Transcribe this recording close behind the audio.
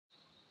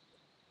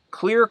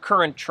Clear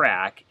Current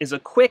Track is a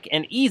quick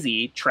and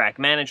easy track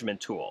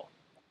management tool.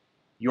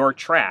 Your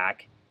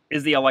track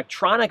is the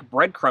electronic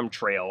breadcrumb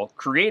trail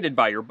created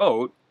by your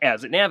boat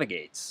as it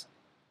navigates.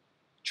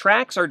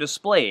 Tracks are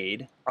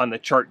displayed on the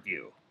chart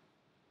view.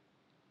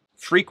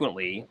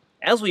 Frequently,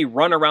 as we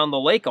run around the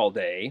lake all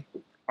day,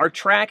 our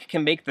track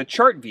can make the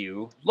chart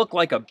view look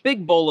like a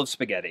big bowl of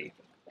spaghetti.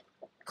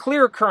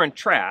 Clear Current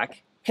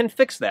Track can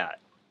fix that.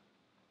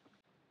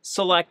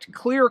 Select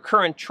Clear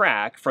Current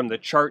Track from the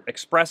Chart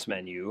Express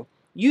menu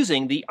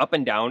using the up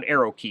and down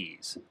arrow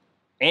keys.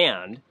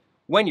 And,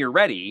 when you're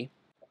ready,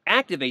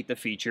 activate the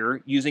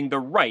feature using the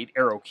right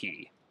arrow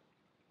key.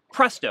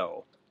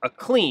 Presto! A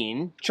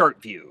clean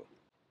chart view.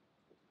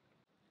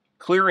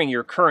 Clearing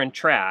your current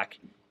track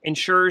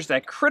ensures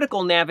that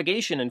critical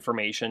navigation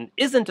information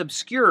isn't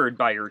obscured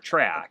by your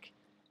track,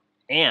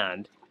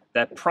 and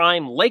that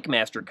prime lake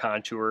master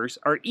contours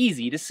are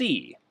easy to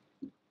see.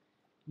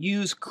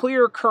 Use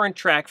Clear Current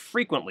Track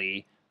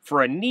frequently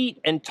for a neat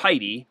and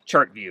tidy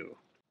chart view.